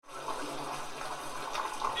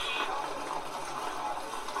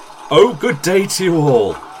Oh, good day to you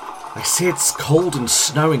all. I see it's cold and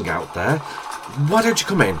snowing out there. Why don't you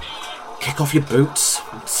come in, kick off your boots,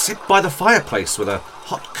 and sit by the fireplace with a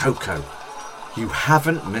hot cocoa? You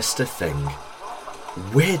haven't missed a thing.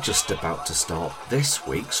 We're just about to start this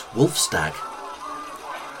week's Wolf Stag.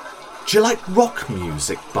 Do you like rock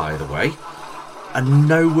music, by the way? And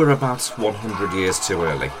no, we're about 100 years too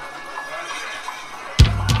early.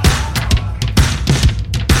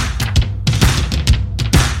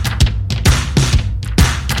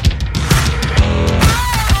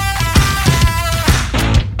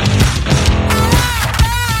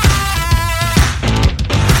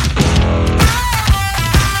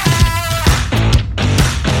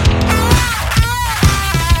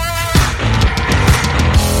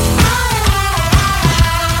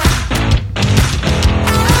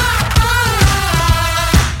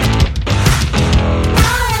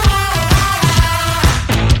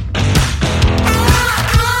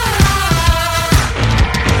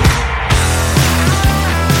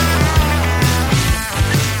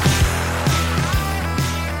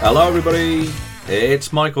 Hello everybody,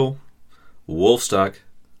 it's Michael, Wolfstag,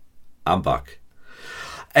 I'm back.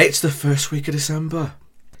 It's the first week of December.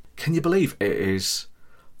 Can you believe it is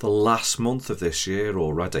the last month of this year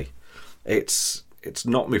already? It's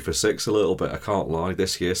knocked me for six a little bit, I can't lie.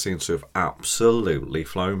 This year seems to have absolutely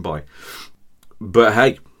flown by. But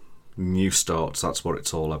hey, new starts, that's what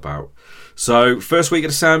it's all about. So, first week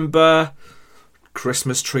of December,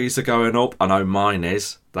 Christmas trees are going up. I know mine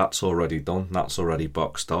is. That's already done. That's already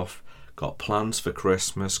boxed off. Got plans for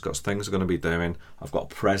Christmas. Got things I'm going to be doing. I've got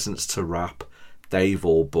presents to wrap. They've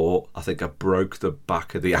all bought. I think I broke the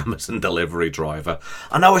back of the Amazon delivery driver.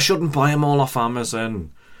 I know I shouldn't buy them all off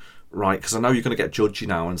Amazon. Right, because I know you're going to get judgy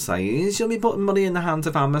now and say, you shouldn't be putting money in the hands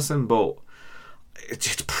of Amazon. But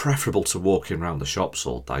it's preferable to walking around the shops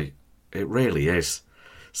all day. It really is.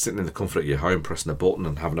 Sitting in the comfort of your home, pressing a button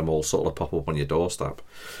and having them all sort of pop up on your doorstep.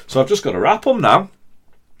 So I've just got to wrap them now.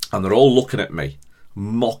 And they're all looking at me,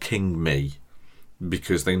 mocking me,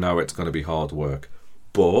 because they know it's going to be hard work.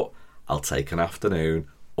 But I'll take an afternoon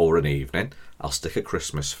or an evening. I'll stick a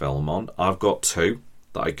Christmas film on. I've got two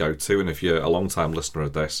that I go to, and if you're a long-time listener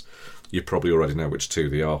of this, you probably already know which two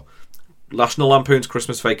they are. National Lampoon's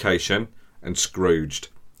Christmas Vacation and Scrooged.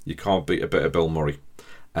 You can't beat a bit of Bill Murray.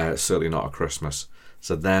 Certainly not at Christmas.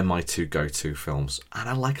 So they're my two go-to films. And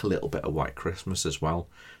I like a little bit of White Christmas as well,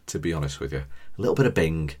 to be honest with you. A little bit of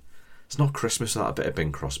Bing. It's not Christmas without a bit of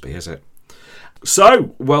Bing Crosby, is it?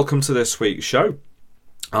 So, welcome to this week's show.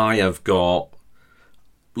 I have got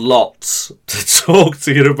lots to talk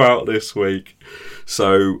to you about this week.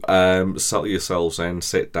 So, settle yourselves in,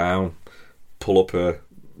 sit down, pull up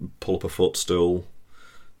a footstool,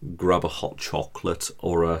 grab a hot chocolate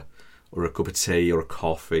or a cup of tea or a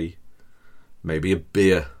coffee, maybe a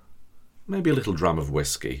beer, maybe a little dram of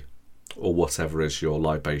whiskey, or whatever is your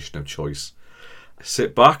libation of choice.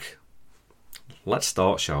 Sit back. Let's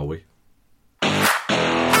start, shall we?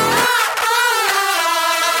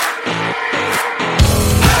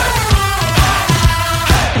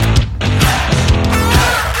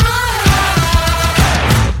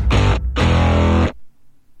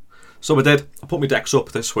 So I did. I put my decks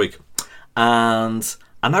up this week. And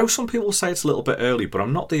I know some people say it's a little bit early, but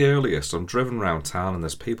I'm not the earliest. I'm driven around town and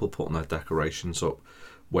there's people putting their decorations up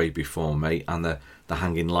way before me, and they're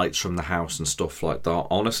hanging lights from the house and stuff like that.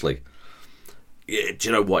 Honestly, do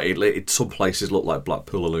you know what? Some places look like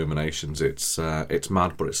Blackpool illuminations. It's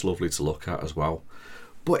mad, but it's lovely to look at as well.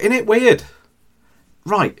 But isn't it weird?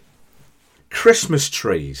 Right, Christmas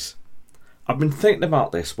trees. I've been thinking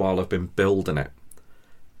about this while I've been building it.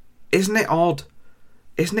 Isn't it odd?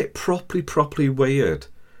 Isn't it properly weird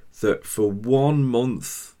that for 1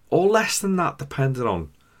 month, or less than that, depending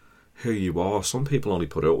on who you are, some people only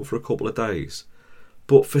put it up for a couple of days,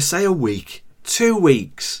 but for say a week, 2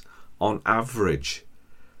 weeks on average,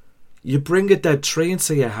 you bring a dead tree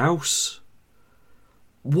into your house.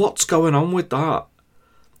 What's going on with that?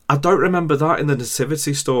 I don't remember that in the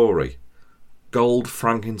nativity story. Gold,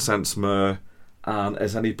 frankincense, myrrh, and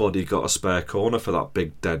has anybody got a spare corner for that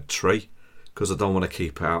big dead tree? Because I don't want to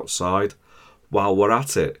keep it outside. While we're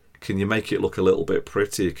at it, can you make it look a little bit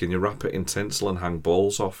prettier? Can you wrap it in tinsel and hang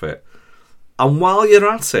balls off it? And while you're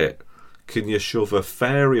at it, can you shove a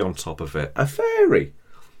fairy on top of it? A fairy?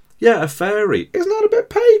 Yeah, a fairy. Isn't that a bit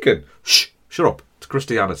pagan? Shh, shut up. It's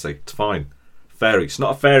Christianity. It's fine. Fairy. It's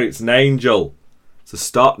not a fairy, it's an angel. It's a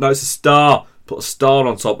star. No, it's a star. Put a star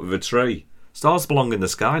on top of a tree. Stars belong in the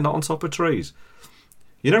sky, not on top of trees.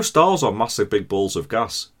 You know stars are massive big balls of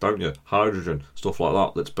gas, don't you? Hydrogen, stuff like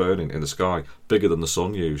that that's burning in the sky, bigger than the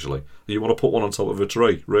sun usually. You want to put one on top of a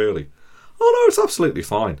tree, really? Oh no, it's absolutely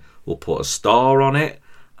fine. We'll put a star on it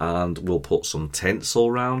and we'll put some tinsel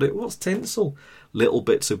around it. What's tinsel? Little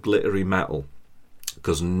bits of glittery metal.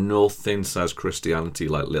 Because nothing says Christianity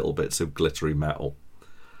like little bits of glittery metal.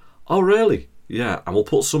 Oh really? Yeah, and we'll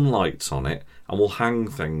put some lights on it and we'll hang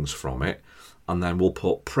things from it and then we'll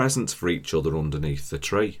put presents for each other underneath the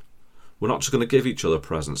tree. We're not just going to give each other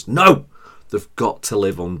presents. No! They've got to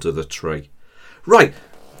live under the tree. Right.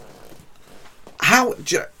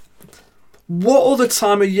 What other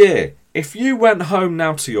time of year? If you went home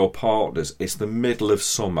now to your partners, it's the middle of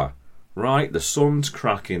summer, right? The sun's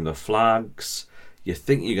cracking the flags. You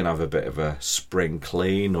think you're going to have a bit of a spring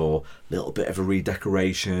clean or a little bit of a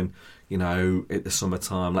redecoration, you know, at the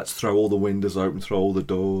summertime. Let's throw all the windows open, throw all the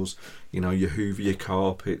doors. You know, you hoover your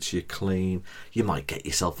carpets, you clean. You might get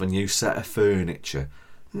yourself a new set of furniture.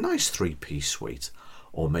 Nice 3-piece suite.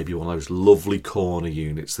 Or maybe one of those lovely corner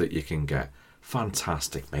units that you can get.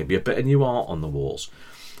 Fantastic. Maybe a bit of new art on the walls.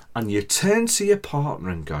 And you turn to your partner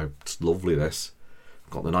and go, it's lovely this.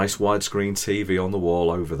 Got the nice widescreen TV on the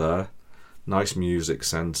wall over there. Nice music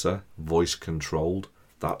centre. Voice controlled.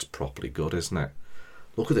 That's properly good, isn't it?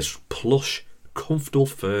 Look at this plush, comfortable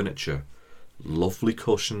furniture. Lovely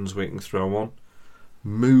cushions we can throw on.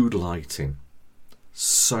 Mood lighting.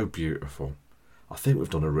 So beautiful. I think we've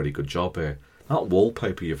done a really good job here. That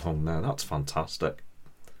wallpaper you've hung there, that's fantastic.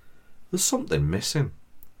 There's something missing.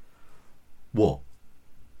 What?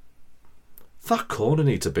 That corner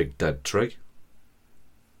needs a big dead tree.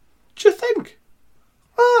 Do you think?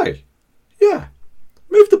 Aye. Yeah.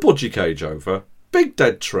 Move the budgie cage over. Big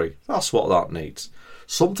dead tree. That's what that needs.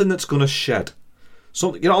 Something that's going to shed.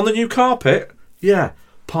 Something, you know, on the new carpet. Yeah.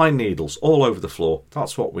 Pine needles all over the floor.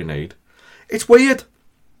 That's what we need. It's weird.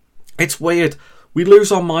 It's weird. We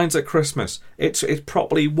lose our minds at Christmas. It's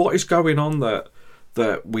probably what is going on that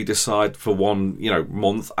we decide for one, you know,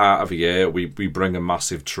 month out of a year we bring a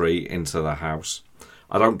massive tree into the house.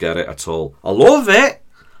 I don't get it at all. I love it.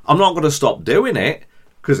 I'm not going to stop doing it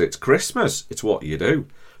because it's Christmas. It's what you do.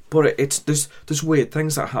 But there's weird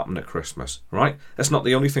things that happen at Christmas, right? That's not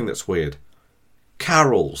the only thing that's weird.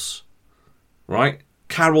 Carols, right?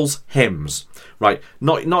 Carols, hymns, right?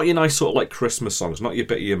 Not your nice sort of like Christmas songs, not your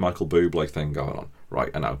bit of your Michael Bublé thing going on,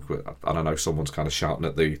 right? And I know someone's kind of shouting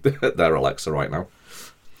at their Alexa right now.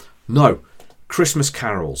 No, Christmas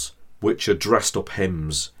carols, which are dressed up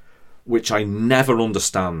hymns, which I never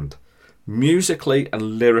understand. Musically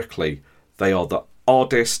and lyrically, they are the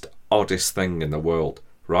oddest thing in the world,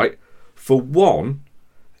 right? For one,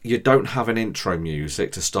 you don't have an intro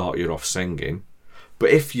music to start you off singing, but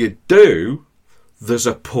if you do, there's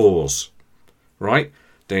a pause, right?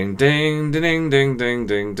 Ding, ding, ding, ding, ding,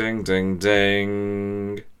 ding, ding, ding,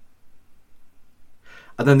 ding.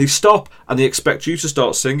 And then they stop and they expect you to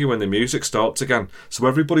start singing when the music starts again. So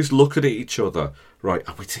everybody's looking at each other. Right,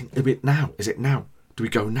 are we thinking it now? Is it now? Do we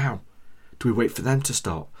go now? Do we wait for them to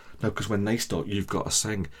start? No, because when they start, you've got to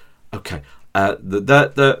sing. Okay.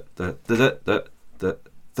 The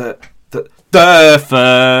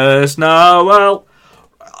first Noel.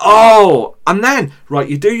 Oh, and then, right,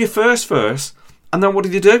 you do your first verse, and then what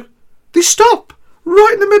do? They stop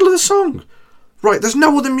right in the middle of the song. Right, there's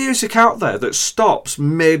no other music out there that stops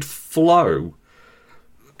mid-flow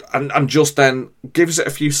and just then gives it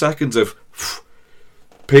a few seconds of,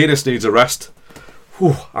 penis needs a rest.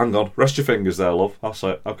 Whew, hang on, rest your fingers there, love. That's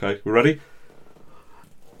it. Okay, we ready?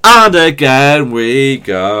 And again we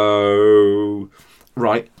go.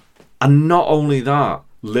 Right, and not only that,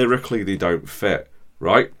 lyrically they don't fit.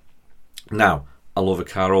 Right? Now, I love a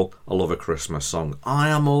carol. I love a Christmas song. I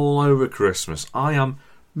am all over Christmas. I am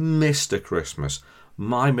Mr. Christmas.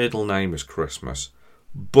 My middle name is Christmas.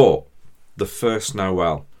 But the first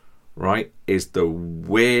Noel, right, is the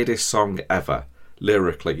weirdest song ever,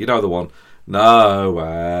 lyrically. You know the one,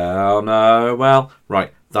 Noel, Noel.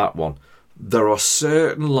 Right, that one. There are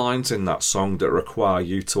certain lines in that song that require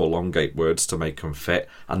you to elongate words to make them fit,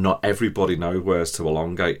 and not everybody knows words to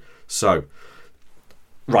elongate. So,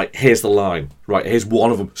 right, here's the line. Right, here's one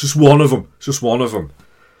of them. It's just one of them. It's just one of them.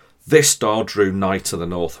 This star drew nigh to the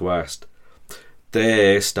northwest.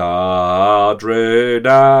 This star drew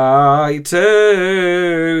nigh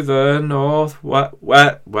to the northwest.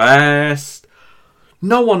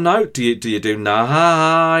 No one knows. Do you do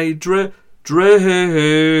nigh, drew,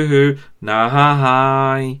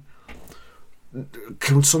 nigh?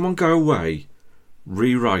 Can someone go away,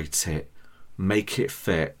 rewrite it, make it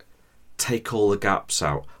fit? Take all the gaps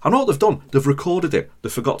out. I know what they've done. They've recorded it. They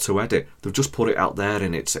forgot to edit. They've just put it out there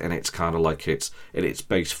in its kind of like in its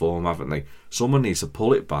base form, haven't they? Someone needs to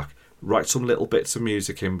pull it back, Write some little bits of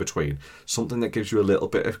music in between, something that gives you a little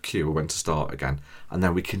bit of cue when to start again, and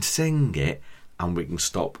then we can sing it and we can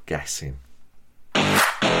stop guessing.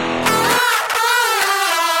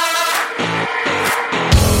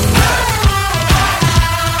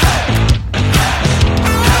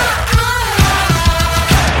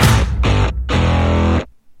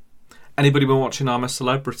 Anybody been watching I'm a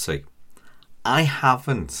Celebrity? I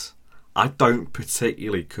haven't. I don't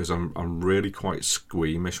particularly, because I'm really quite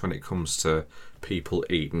squeamish when it comes to people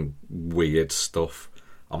eating weird stuff.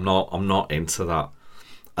 I'm not into that.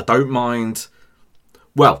 I don't mind.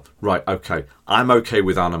 Well, right, okay. I'm okay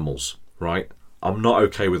with animals, right? I'm not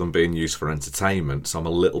okay with them being used for entertainment, so I'm a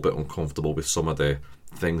little bit uncomfortable with some of the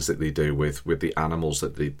things that they do with the animals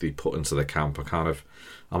that they put into the camp. I'm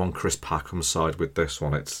on Chris Packham's side with this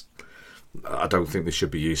one. I don't think they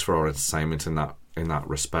should be used for our entertainment in that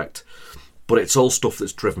respect. But it's all stuff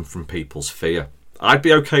that's driven from people's fear. I'd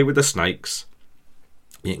be okay with the snakes.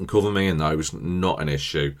 You can cover me in those, not an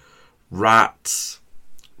issue. Rats,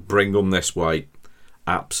 bring them this way.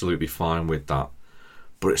 Absolutely fine with that.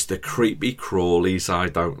 But it's the creepy crawlies I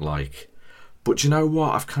don't like. But do you know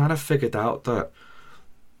what? I've kind of figured out that...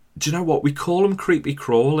 Do you know what? We call them creepy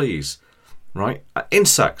crawlies. Right?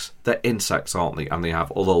 Insects. They're insects, aren't they? And they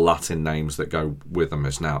have other Latin names that go with them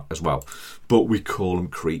as well. But we call them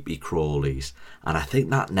creepy crawlies. And I think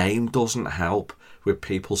that name doesn't help with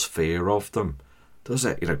people's fear of them. Does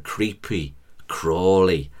it? Creepy,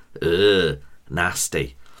 crawly,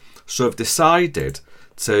 nasty. So I've decided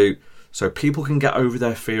to... So people can get over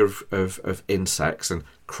their fear of insects and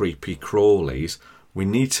creepy crawlies, we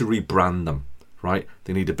need to rebrand them. Right,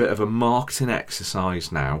 they need a bit of a marketing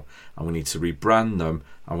exercise now, and we need to rebrand them,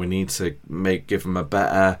 and we need to give them a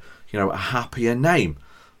better, a happier name.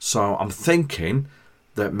 So I'm thinking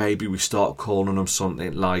that maybe we start calling them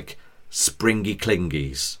something like Springy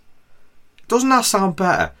Clingies. Doesn't that sound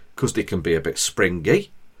better? Because they can be a bit springy,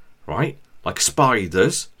 right? Like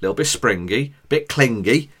spiders, a little bit springy, a bit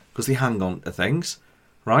clingy, because they hang on to things,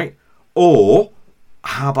 right? Or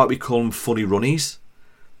how about we call them Funny Runnies?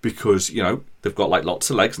 Because, they've got like lots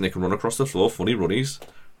of legs and they can run across the floor, funny runnies,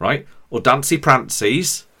 right? Or Dancy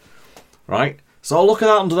Prancies, right? So look at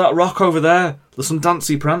that under that rock over there. There's some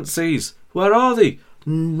Dancy Prancies. Where are they?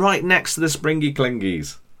 Right next to the Springy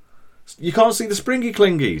Clingies. You can't see the Springy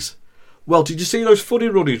Clingies. Well, did you see those funny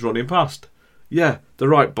runnies running past? Yeah, they're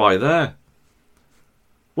right by there.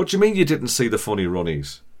 What do you mean you didn't see the funny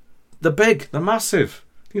runnies? They're big, they're massive.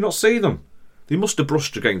 Do you not see them? They must have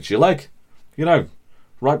brushed against your leg.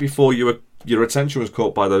 Right before your attention was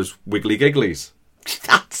caught by those wiggly gigglies.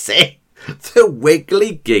 That's it. The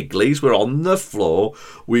wiggly gigglies were on the floor.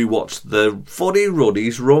 We watched the funny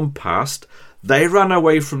runnies run past. They ran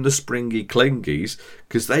away from the springy clingies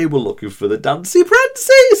because they were looking for the Dancy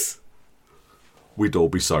Prancies. We'd all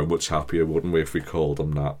be so much happier, wouldn't we, if we called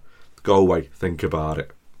them that? Go away, think about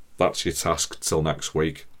it. That's your task till next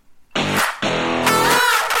week.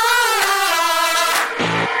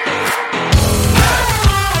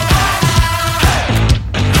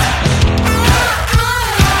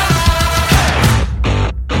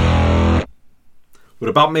 We're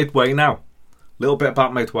about midway now. A little bit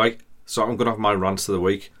about midway. So I'm going to have my rants of the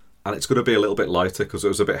week. And it's going to be a little bit lighter because it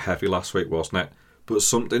was a bit heavy last week, wasn't it? But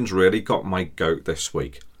something's really got my goat this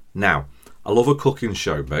week. Now, I love a cooking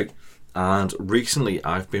show, mate. And recently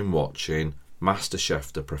I've been watching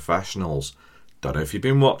MasterChef The Professionals. Don't know if you've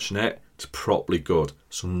been watching it. It's properly good.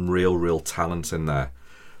 Some real talent in there.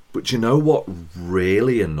 But you know what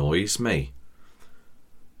really annoys me?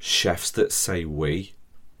 Chefs that say we.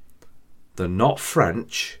 They're not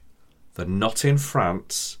French. They're not in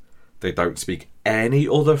France. They don't speak any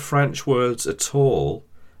other French words at all,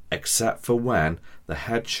 except for when the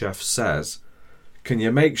head chef says, "Can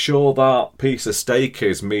you make sure that piece of steak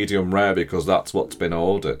is medium rare because that's what's been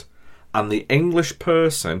ordered?" And the English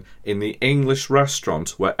person in the English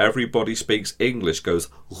restaurant where everybody speaks English goes,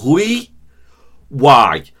 "Oui?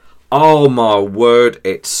 Why? Oh my word,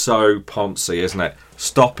 it's so poncy, isn't it?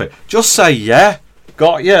 Stop it. Just say yeah.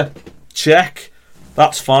 Got you. Check.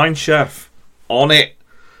 That's fine, chef. On it.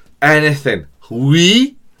 Anything.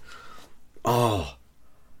 Oui? Oh.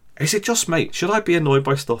 Is it just me? Should I be annoyed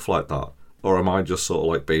by stuff like that? Or am I just sort of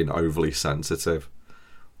like being overly sensitive?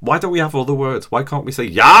 Why don't we have other words? Why can't we say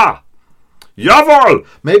ja? Jawohl!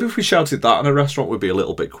 Maybe if we shouted that in a restaurant, we'd be a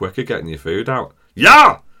little bit quicker getting your food out.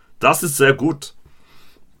 Ja! Das ist sehr gut.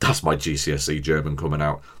 That's my GCSE German coming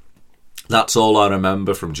out. That's all I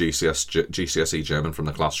remember from GCSE German from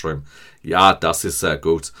the classroom. Ja, das ist sehr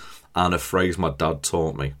gut. And a phrase my dad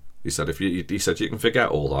taught me. He said he said you can forget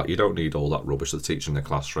all that. You don't need all that rubbish they teach in the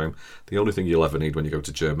classroom. The only thing you'll ever need when you go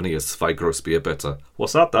to Germany is zwei groß Bier bitte.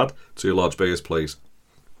 What's that, Dad? 2 large beers, please.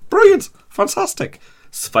 Brilliant, fantastic.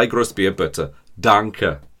 Zwei groß Bier bitte.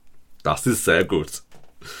 Danke. Das ist sehr gut.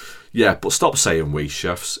 Yeah, but stop saying we,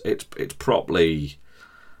 chefs. It's probably...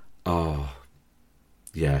 Oh,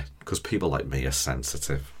 yeah, because people like me are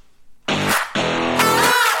sensitive.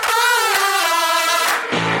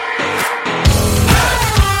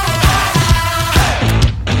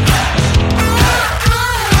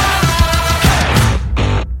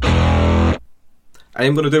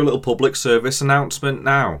 I'm going to do a little public service announcement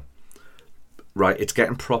now. Right, it's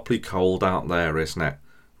getting properly cold out there, isn't it?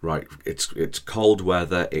 Right, it's cold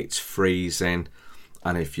weather, it's freezing,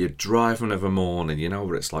 and if you're driving of a morning, you know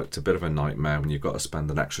what it's like. It's a bit of a nightmare when you've got to spend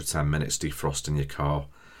an extra 10 minutes defrosting your car.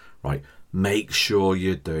 Right, make sure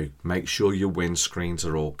you do. Make sure your windscreens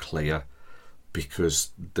are all clear, because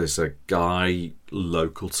there's a guy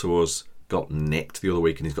local to us got nicked the other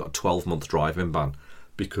week, and he's got a 12-month driving ban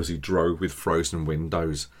because he drove with frozen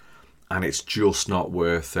windows, and it's just not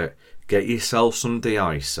worth it. Get yourself some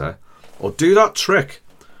de-icer, or do that trick.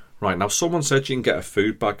 Right, now someone said you can get a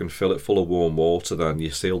food bag and fill it full of warm water, then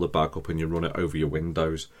you seal the bag up and you run it over your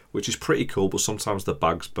windows, which is pretty cool, but sometimes the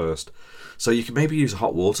bags burst. So you can maybe use a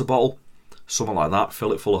hot water bottle, something like that,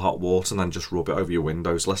 fill it full of hot water and then just rub it over your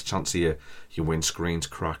windows. Less chance of your windscreens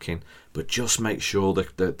cracking, but just make sure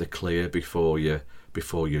that they're clear before you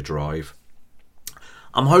drive.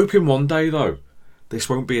 I'm hoping one day, though, this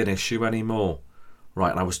won't be an issue anymore.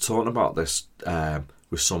 Right, and I was talking about this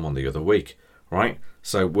with someone the other week, right?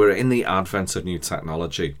 So we're in the advent of new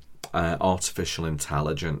technology, artificial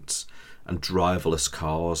intelligence and driverless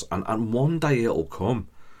cars, and one day it'll come,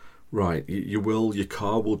 right? Your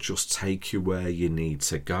car will just take you where you need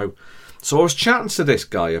to go. So I was chatting to this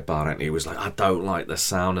guy about it, and he was like, I don't like the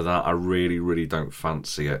sound of that, I really, really don't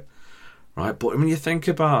fancy it, right? But when you think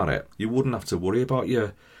about it, you wouldn't have to worry about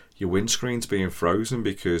your windscreens being frozen,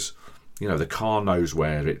 because, you know, the car knows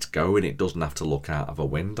where it's going, it doesn't have to look out of a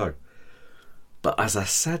window. But as I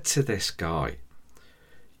said to this guy,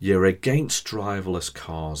 you're against driverless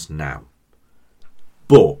cars now.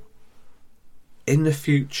 But in the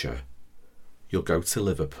future, you'll go to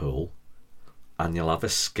Liverpool and you'll have a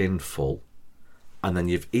skinful, and then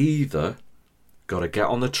you've either got to get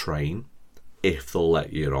on the train, if they'll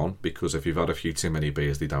let you on, because if you've had a few too many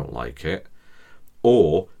beers, they don't like it,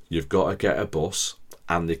 or you've got to get a bus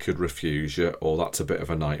and they could refuse you, or that's a bit of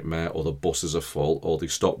a nightmare, or the buses are full, or they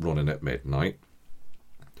stop running at midnight.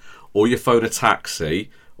 Or you phone a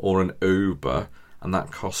taxi or an Uber, and that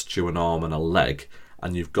costs you an arm and a leg,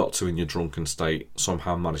 and you've got to, in your drunken state,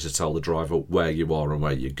 somehow manage to tell the driver where you are and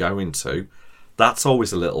where you're going to. That's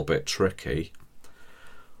always a little bit tricky.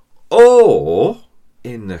 Or,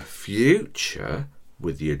 in the future,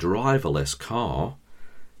 with your driverless car,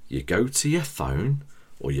 you go to your phone,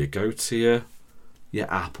 or you go to your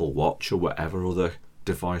Apple Watch or whatever other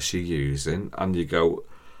device you're using, and you go,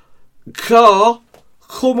 car,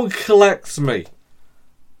 come and collect me.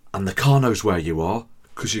 And the car knows where you are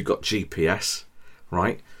because you've got GPS,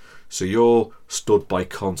 right? So you're stood by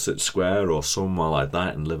Concert Square or somewhere like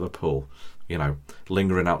that in Liverpool, you know,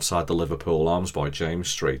 lingering outside the Liverpool Arms by James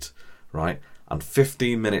Street, right? And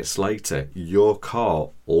 15 minutes later, your car,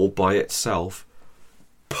 all by itself,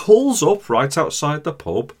 pulls up right outside the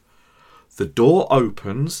pub. The door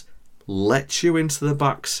opens, lets you into the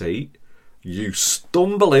back seat. You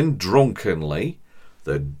stumble in drunkenly.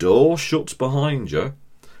 The door shuts behind you,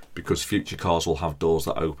 because future cars will have doors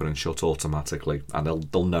that open and shut automatically, and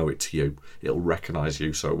they'll know it's you. It'll recognise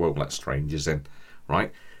you, so it won't let strangers in,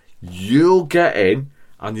 right? You'll get in,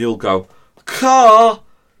 and you'll go, car,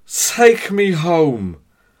 take me home.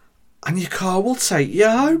 And your car will take you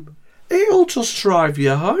home. It'll just drive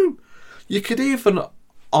you home. You could even,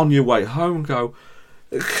 on your way home, go,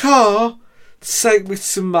 car, take me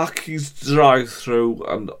to Mackey's drive-through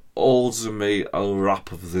and order me a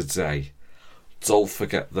wrap of the day. Don't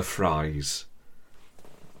forget the fries.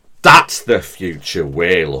 That's the future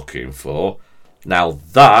we're looking for. Now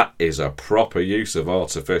that is a proper use of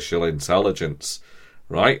artificial intelligence,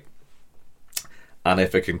 right? And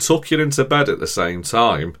if it can tuck you into bed at the same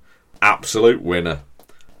time, absolute winner.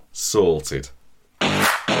 Sorted.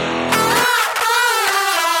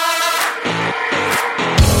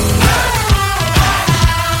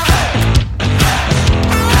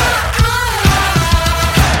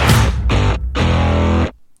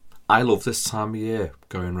 I love this time of year,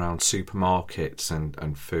 going around supermarkets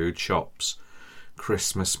and food shops,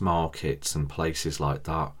 Christmas markets and places like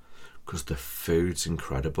that, because the food's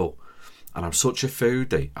incredible. And I'm such a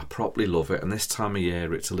foodie. I properly love it. And this time of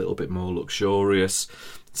year, it's a little bit more luxurious.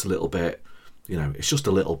 It's a little bit, it's just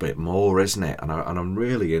a little bit more, isn't it? And I'm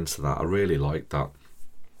really into that. I really like that.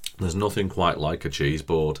 There's nothing quite like a cheese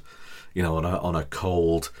board, on a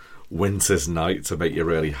cold winter's night to make you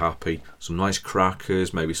really happy. Some nice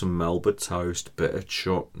crackers, maybe some Melba toast, bit of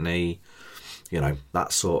chutney,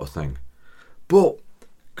 that sort of thing. But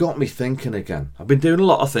got me thinking again. I've been doing a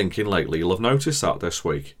lot of thinking lately. You'll have noticed that this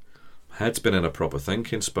week. Head's been in a proper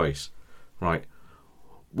thinking space. Right.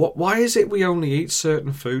 Why is it we only eat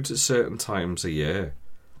certain foods at certain times a year?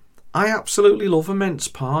 I absolutely love a mince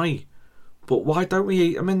pie. But why don't we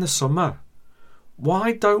eat them in the summer?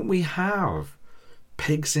 Why don't we have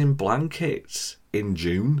pigs in blankets in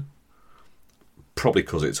June? Probably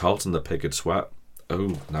because it's hot and the pig would sweat.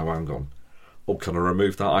 Oh, no, hang on. Oh, can I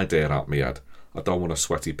remove that idea out of my head? I don't want a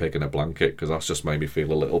sweaty pig in a blanket because that's just made me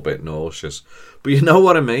feel a little bit nauseous. But you know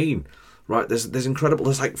what I mean, right? There's incredible.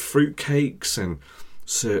 There's like fruit cakes and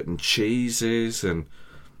certain cheeses, and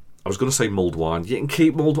I was going to say mulled wine. You can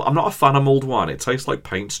keep mulled wine. I'm not a fan of mulled wine. It tastes like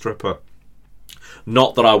paint stripper.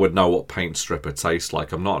 Not that I would know what paint stripper tastes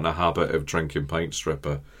like. I'm not in a habit of drinking paint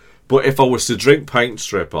stripper. But if I was to drink paint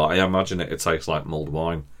stripper, I imagine it tastes like mulled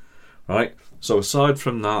wine, right? So aside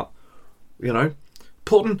from that,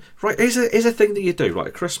 pudding, right, is a thing that you do, right,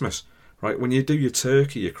 at Christmas, right, when you do your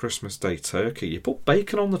turkey, your Christmas Day turkey, you put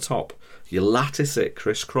bacon on the top, you lattice it,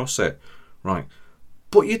 crisscross it, right,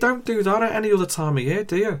 but you don't do that at any other time of year,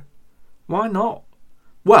 do you? Why not?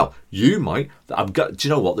 Well, you might. Do you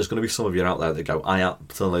know what? There's going to be some of you out there that go, I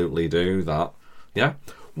absolutely do that, yeah?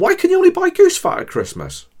 Why can you only buy goose fat at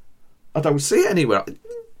Christmas? I don't see it anywhere.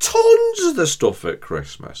 Tons of the stuff at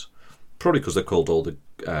Christmas. Probably because they killed all the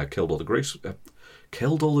Greeks.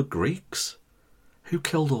 Killed all the Greeks? Who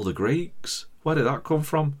killed all the Greeks? Where did that come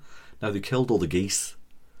from? No, they killed all the geese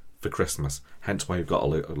for Christmas. Hence why you've got a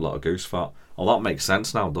lot of goose fat. Oh, that makes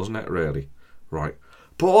sense now, doesn't it, really? Right.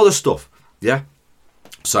 But other stuff, yeah?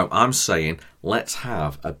 So I'm saying let's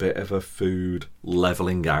have a bit of a food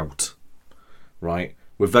levelling out, right?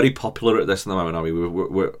 We're very popular at this at the moment, aren't we?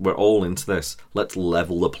 We're all into this. Let's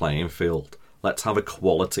level the playing field. Let's have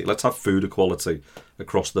equality. Let's have food equality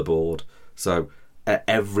across the board. So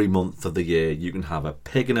every month of the year, you can have a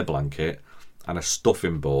pig in a blanket and a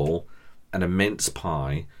stuffing ball and a mince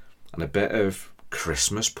pie and a bit of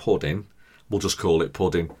Christmas pudding. We'll just call it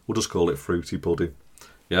pudding. We'll just call it fruity pudding.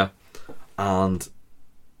 Yeah? And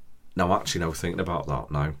now, actually, no, thinking about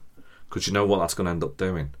that now. Because you know what that's going to end up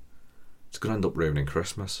doing? It's going to end up ruining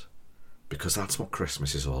Christmas. Because that's what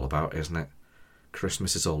Christmas is all about, isn't it?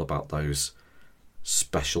 Christmas is all about those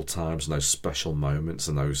special times and those special moments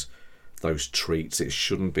and those treats. It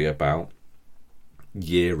shouldn't be about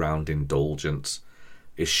year-round indulgence.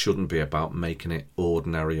 It shouldn't be about making it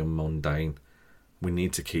ordinary and mundane. We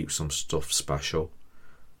need to keep some stuff special.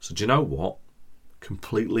 So do you know what?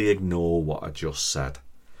 Completely ignore what I just said.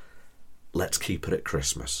 Let's keep it at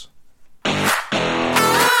Christmas.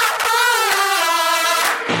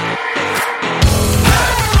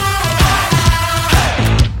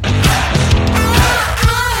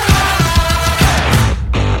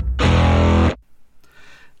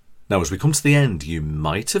 Now, as we come to the end, you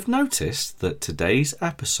might have noticed that today's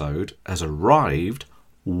episode has arrived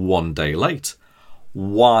one day late.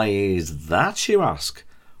 Why is that, you ask?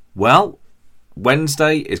 Well,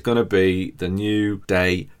 Wednesday is going to be the new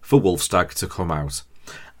day for Wolfstag to come out.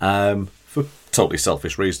 For totally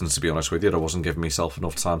selfish reasons, to be honest with you. I wasn't giving myself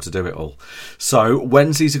enough time to do it all. So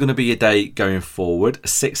Wednesdays are going to be a day going forward.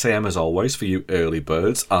 6 a.m. as always for you early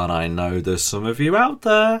birds. And I know there's some of you out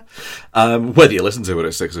there. Whether you listen to it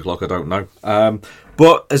at 6 o'clock, I don't know.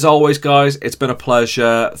 But as always, guys, it's been a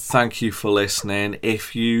pleasure. Thank you for listening.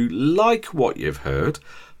 If you like what you've heard,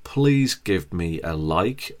 please give me a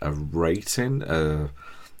like, a rating,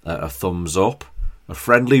 a thumbs up, a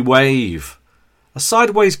friendly wave, a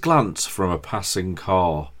sideways glance from a passing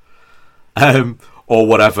car, or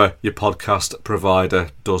whatever your podcast provider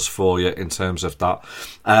does for you in terms of that.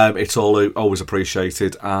 It's always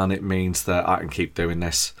appreciated, and it means that I can keep doing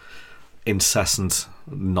this incessant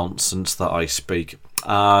nonsense that I speak.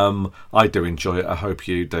 I do enjoy it. I hope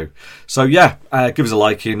you do. So yeah, give us a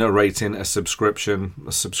liking, a rating, a subscription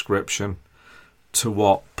to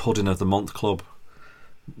what? Pudding of the Month Club,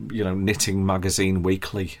 Knitting Magazine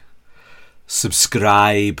Weekly.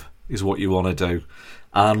 Subscribe is what you want to do.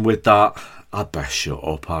 And with that, I'd best shut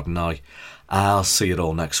up, hadn't I? I'll see you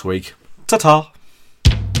all next week. Ta-ta!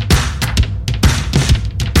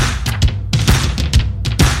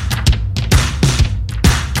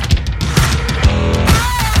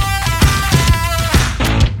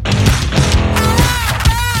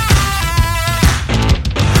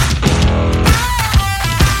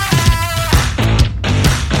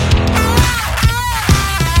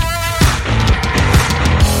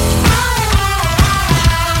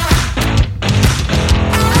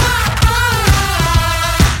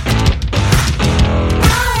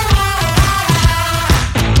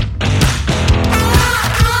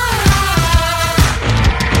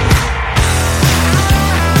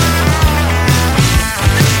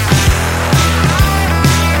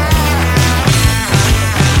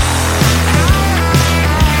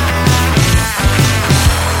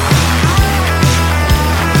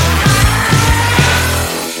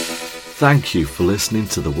 Thank you for listening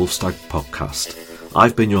to the Wolfstag podcast.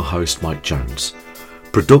 I've been your host, Mike Jones.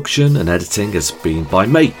 Production and editing has been by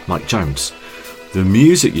me, Mike Jones. The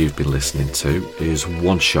music you've been listening to is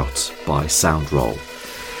One Shot by Soundroll.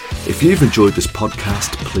 If you've enjoyed this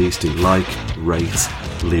podcast, please do like, rate,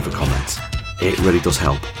 leave a comment. It really does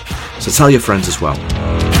help. So tell your friends as well.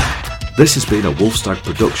 This has been a Wolfstag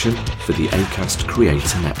production for the Acast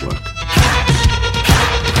Creator Network.